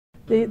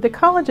The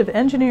College of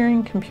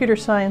Engineering, Computer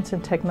Science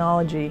and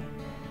Technology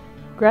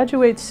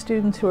graduates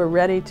students who are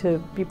ready to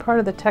be part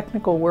of the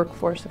technical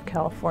workforce of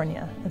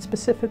California, and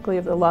specifically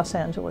of the Los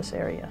Angeles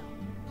area.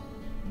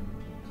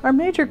 Our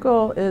major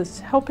goal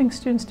is helping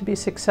students to be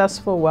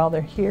successful while they're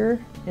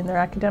here in their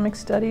academic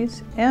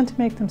studies and to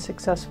make them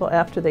successful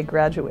after they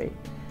graduate.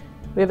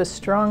 We have a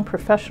strong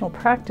professional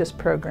practice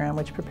program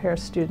which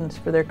prepares students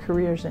for their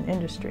careers in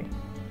industry.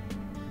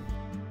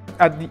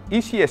 At the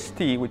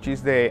ECST, which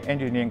is the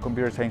Engineering,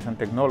 Computer Science and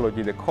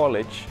Technology, the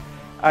college,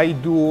 I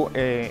do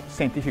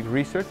scientific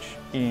research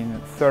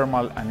in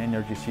thermal and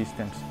energy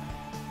systems,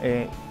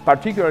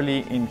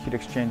 particularly in heat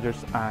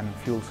exchangers and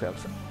fuel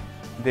cells.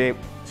 The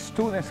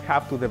students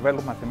have to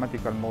develop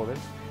mathematical models,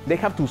 they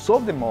have to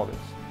solve the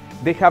models,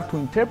 they have to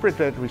interpret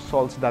the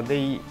results that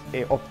they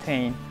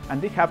obtain,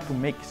 and they have to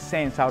make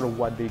sense out of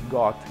what they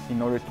got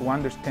in order to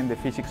understand the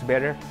physics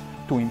better,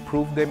 to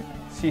improve the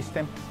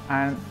system,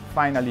 and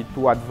finally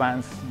to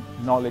advance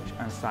knowledge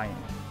and science.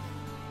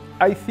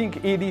 I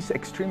think it is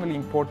extremely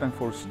important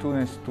for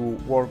students to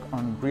work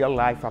on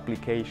real-life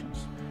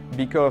applications,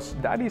 because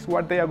that is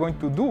what they are going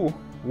to do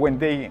when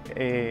they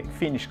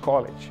finish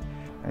college.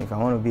 And if I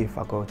want to be a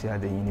faculty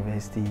at the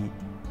university,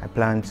 I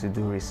plan to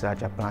do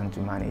research, I plan to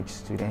manage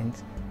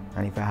students.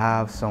 And if I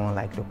have someone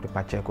like Dr.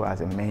 Pacheco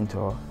as a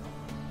mentor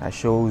that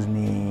shows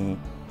me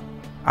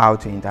how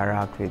to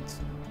interact with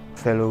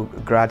fellow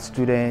grad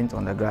students,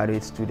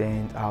 undergraduate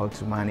students, how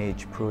to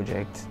manage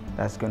projects,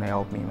 that's going to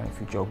help me in my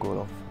future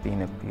goal of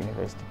being a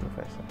university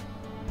professor.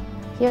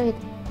 Here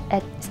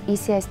at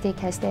ECST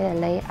Cal-State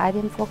LA, I've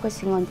been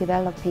focusing on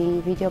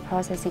developing video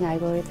processing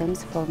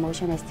algorithms for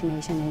motion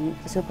estimation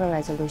and super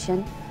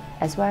resolution,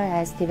 as well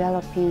as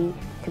developing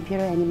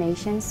computer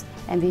animations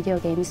and video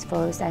games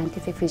for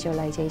scientific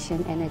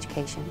visualization and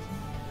education.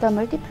 The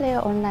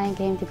multiplayer online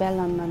game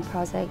development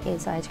project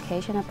is an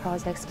educational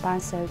project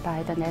sponsored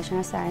by the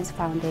National Science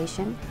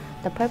Foundation.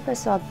 The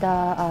purpose of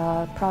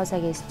the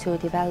project is to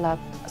develop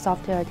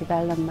software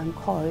development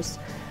course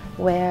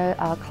where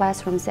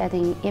classroom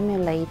setting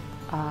emulate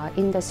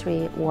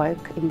industry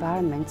work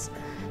environments.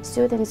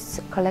 Students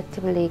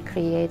collectively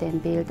create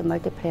and build a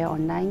multiplayer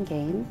online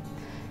game,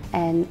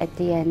 and at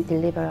the end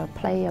deliver a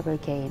playable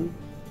game.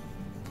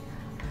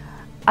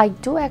 I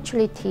do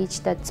actually teach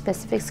the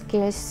specific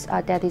skills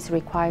that is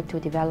required to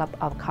develop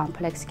a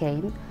complex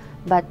game,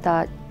 but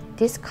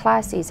this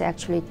class is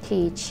actually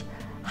teach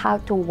how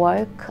to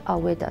work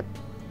with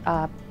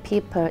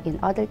people in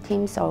other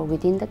teams or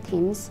within the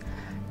teams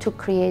to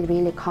create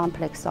really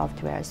complex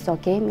software. So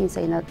game is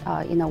in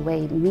a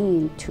way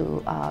mean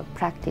to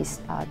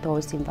practice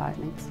those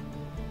environments.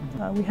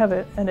 We have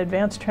an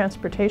advanced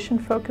transportation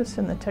focus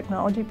in the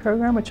technology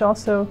program, which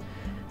also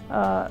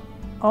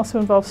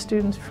involves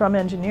students from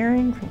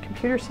engineering, from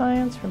computer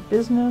science, from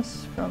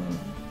business, from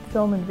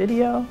film and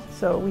video.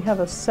 So we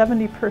have a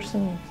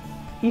 70-person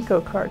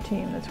eco-car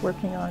team that's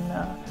working on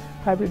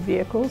hybrid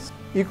vehicles.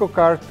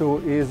 EcoCar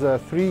 2 is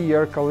a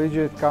 3-year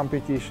collegiate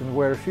competition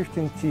where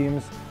 15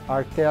 teams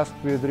are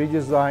tasked with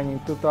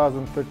redesigning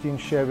 2013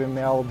 Chevy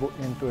Malibu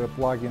into a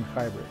plug-in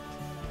hybrid.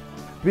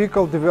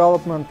 Vehicle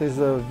development is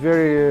a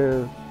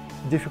very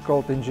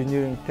difficult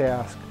engineering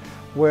task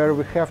where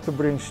we have to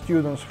bring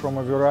students from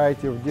a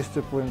variety of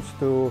disciplines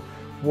to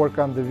work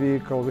on the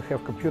vehicle. We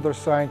have computer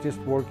scientists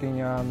working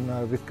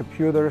with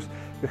computers,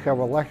 we have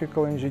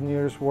electrical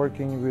engineers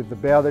working with the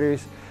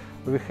batteries,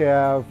 we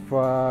have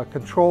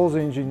controls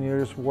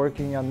engineers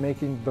working on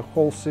making the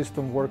whole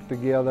system work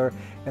together,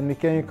 and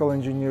mechanical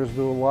engineers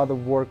do a lot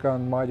of work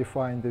on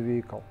modifying the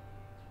vehicle.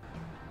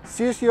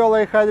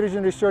 CSULA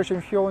Hydrogen Research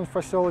and Fueling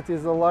Facility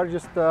is the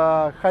largest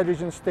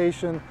hydrogen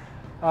station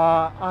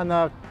on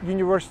a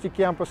university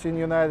campus in the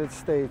United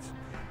States.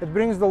 It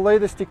brings the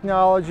latest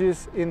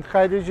technologies in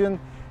hydrogen,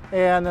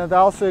 and it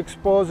also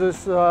exposes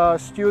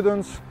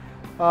students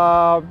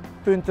to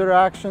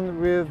interaction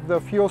with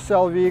the fuel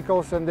cell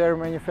vehicles and their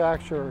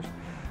manufacturers.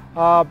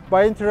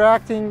 By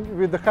interacting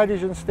with the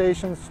hydrogen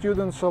station,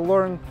 students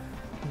learn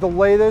the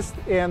latest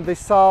and they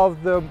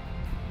solve the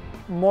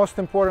most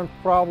important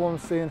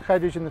problems in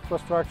hydrogen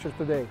infrastructure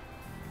today.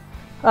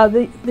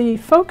 The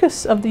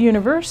focus of the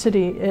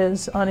university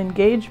is on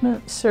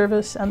engagement,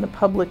 service, and the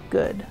public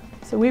good.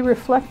 So we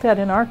reflect that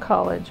in our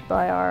college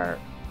by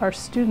our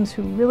students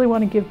who really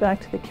want to give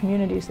back to the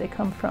communities they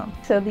come from.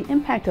 So the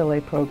Impact LA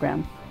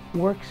program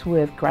works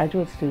with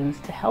graduate students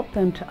to help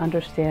them to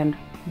understand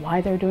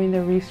why they're doing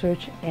their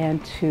research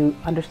and to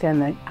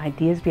understand the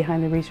ideas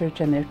behind the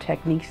research and their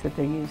techniques that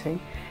they're using.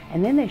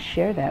 And then they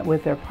share that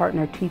with their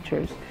partner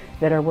teachers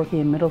that are working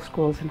in middle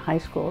schools and high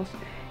schools,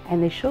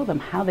 and they show them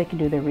how they can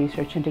do their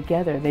research, and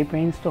together they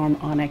brainstorm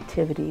on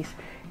activities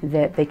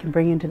that they can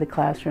bring into the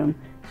classroom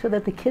so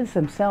that the kids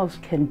themselves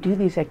can do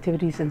these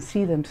activities and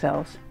see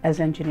themselves as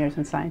engineers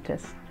and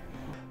scientists.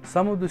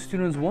 Some of the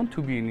students want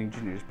to be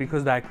engineers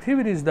because the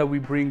activities that we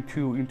bring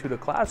into the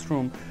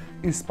classroom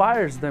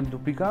inspires them to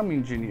become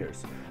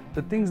engineers.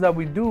 The things that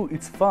we do,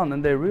 it's fun,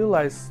 and they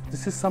realize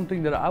this is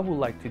something that I would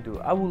like to do.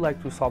 I would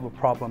like to solve a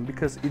problem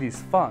because it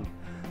is fun.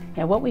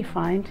 And what we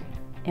find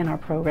in our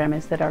program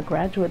is that our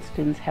graduate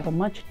students have a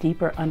much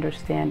deeper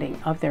understanding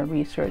of their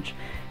research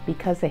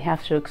because they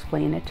have to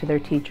explain it to their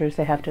teachers,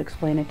 they have to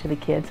explain it to the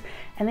kids,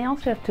 and they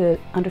also have to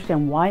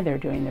understand why they're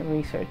doing their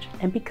research.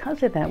 And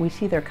because of that, we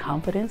see their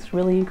confidence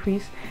really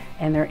increase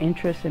and their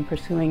interest in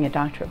pursuing a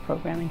doctorate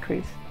program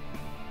increase.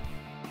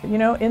 You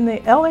know, in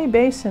the LA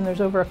Basin, there's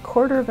over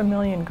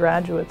 250,000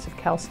 graduates of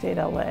Cal State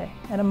LA.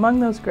 And among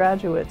those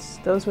graduates,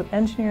 those with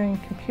engineering,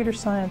 computer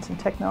science, and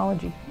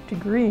technology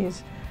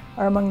degrees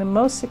are among the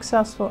most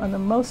successful and the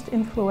most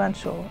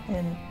influential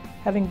in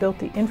having built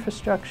the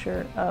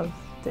infrastructure of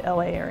the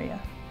LA area.